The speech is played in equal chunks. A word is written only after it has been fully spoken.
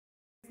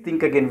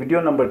Think again,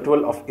 video number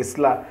 12 of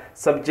Islah,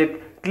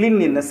 subject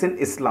cleanliness in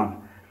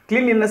Islam.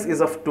 Cleanliness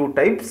is of two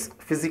types,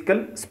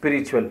 physical,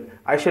 spiritual.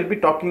 I shall be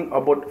talking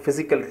about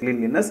physical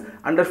cleanliness.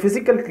 Under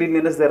physical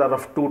cleanliness, there are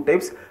of two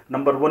types.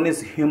 Number one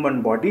is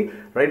human body,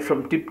 right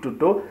from tip to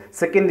toe.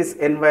 Second is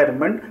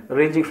environment,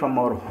 ranging from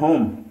our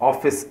home,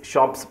 office,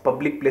 shops,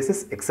 public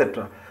places,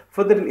 etc.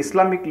 Further, in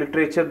Islamic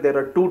literature, there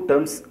are two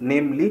terms,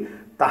 namely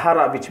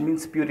tahara, which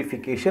means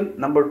purification.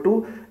 Number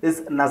two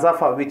is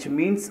nazafa, which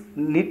means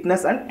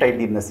neatness and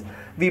tidiness.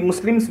 We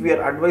Muslims, we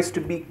are advised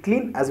to be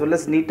clean as well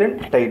as neat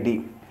and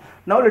tidy.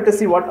 Now let us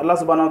see what Allah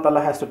subhanahu wa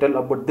ta'ala has to tell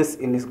about this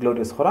in His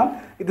glorious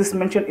Quran. It is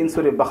mentioned in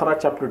Surah Bharath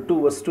chapter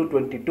 2 verse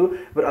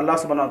 222, where Allah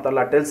subhanahu wa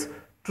ta'ala tells,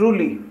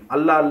 truly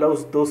Allah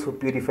loves those who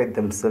purify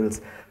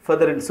themselves.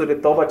 Further, in Surah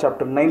Tawbah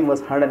chapter 9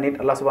 verse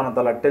 108, Allah subhanahu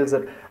wa ta'ala tells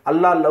that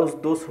Allah loves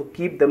those who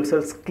keep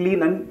themselves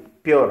clean and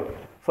pure.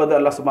 Further,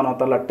 Allah subhanahu wa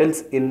ta'ala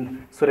tells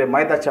in Surah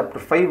Maida chapter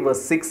 5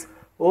 verse 6,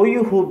 O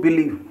you who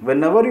believe,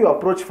 whenever you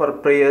approach for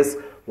prayers,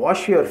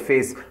 wash your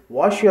face,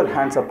 wash your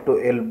hands up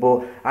to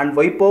elbow, and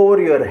wipe over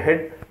your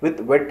head with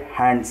wet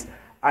hands,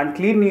 and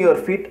clean your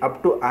feet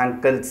up to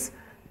ankles.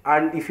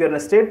 And if you are in a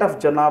state of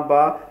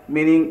janaba,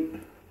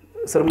 meaning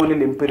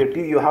ceremonial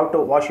impurity, you have to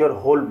wash your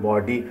whole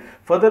body.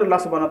 Further, Allah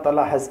subhanahu wa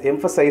ta'ala has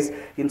emphasized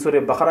in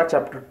Surah Baqarah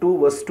chapter 2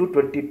 verse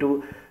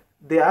 222,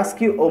 they ask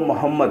you, O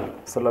Muhammad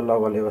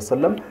sallallahu alaihi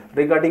wasallam,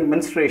 regarding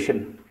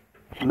menstruation,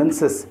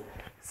 menses,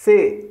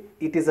 say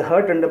it is a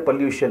hurt and a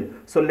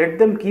pollution, so let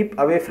them keep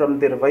away from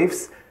their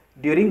wives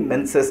during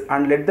menses,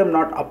 and let them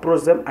not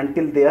approach them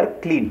until they are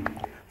clean.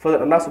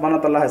 Further, Allah subhanahu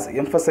wa ta'ala has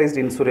emphasized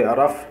in Surah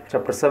Araf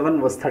chapter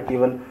 7 verse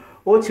 31,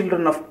 O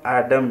children of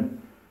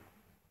Adam,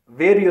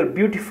 wear your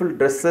beautiful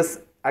dresses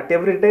at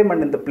every time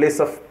and in the place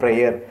of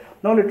prayer.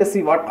 Now let us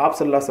see what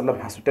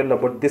Abhyan has to tell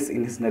about this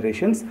in his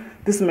narrations.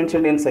 This is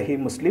mentioned in Sahih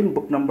Muslim,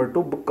 book number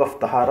 2, book of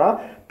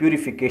Tahara,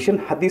 purification,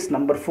 hadith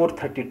number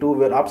 432,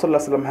 where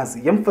Abhyan has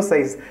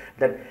emphasized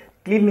that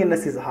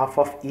cleanliness is half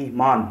of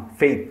Iman,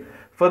 faith.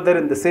 Further,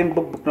 in the same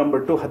book, book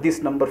number 2,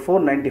 hadith number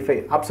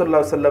 495,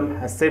 Abhyan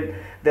has said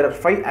there are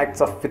 5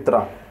 acts of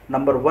fitra.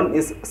 Number 1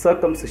 is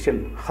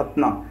circumcision,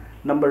 khatna.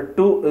 Number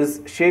 2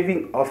 is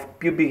shaving of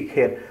pubic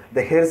hair,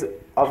 the hairs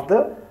of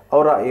the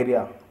aura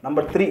area.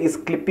 Number 3 is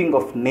clipping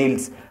of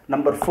nails.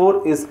 Number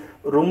 4 is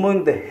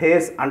removing the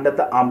hairs under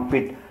the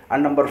armpit.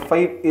 And number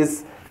 5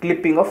 is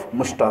clipping of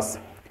mustache.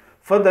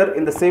 Further,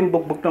 in the same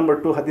book, book number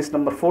 2, hadith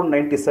number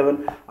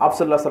 497,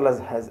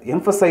 Abhyan has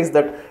emphasized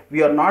that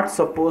we are not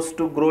supposed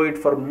to grow it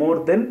for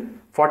more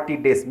than 40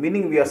 days,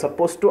 meaning we are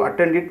supposed to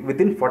attend it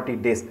within 40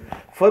 days.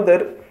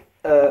 Further,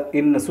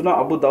 in Sunan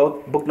Abu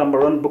Dawud, book number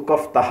 1, book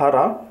of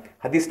Tahara,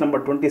 hadith number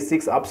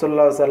 26,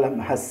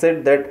 Abhyan has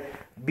said that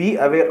be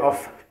aware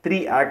of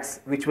 3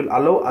 acts which will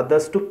allow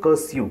others to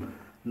curse you.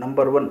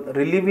 Number 1,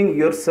 relieving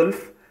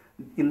yourself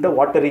in the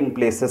watering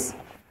places.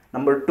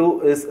 Number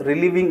 2 is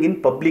relieving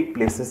in public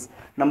places.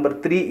 Number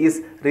 3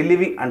 is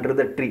relieving under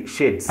the tree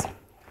shades.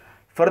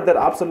 Further,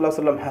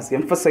 Abhyan has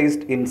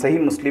emphasized in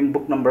Sahih Muslim,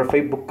 book number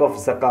 5, book of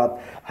Zakat,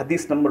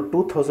 hadith number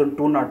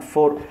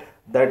 2204,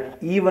 that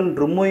even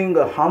removing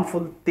a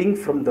harmful thing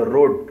from the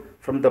road,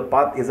 from the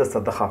path, is a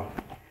sadaqah.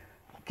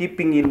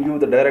 Keeping in view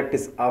the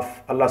directives of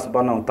Allah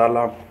subhanahu wa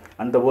ta'ala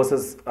and the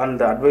verses and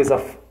the advice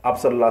of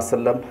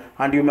Abhyan,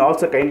 and you may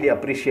also kindly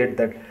appreciate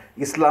that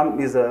Islam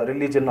is a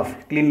religion of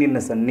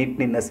cleanliness and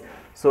neatness.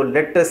 So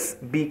let us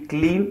be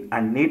clean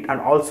and neat, and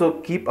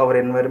also keep our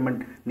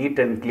environment neat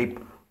and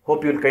clean.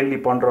 Hope you will kindly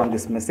ponder on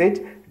this message.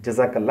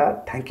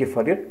 Jazakallah. Thank you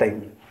for your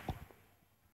time.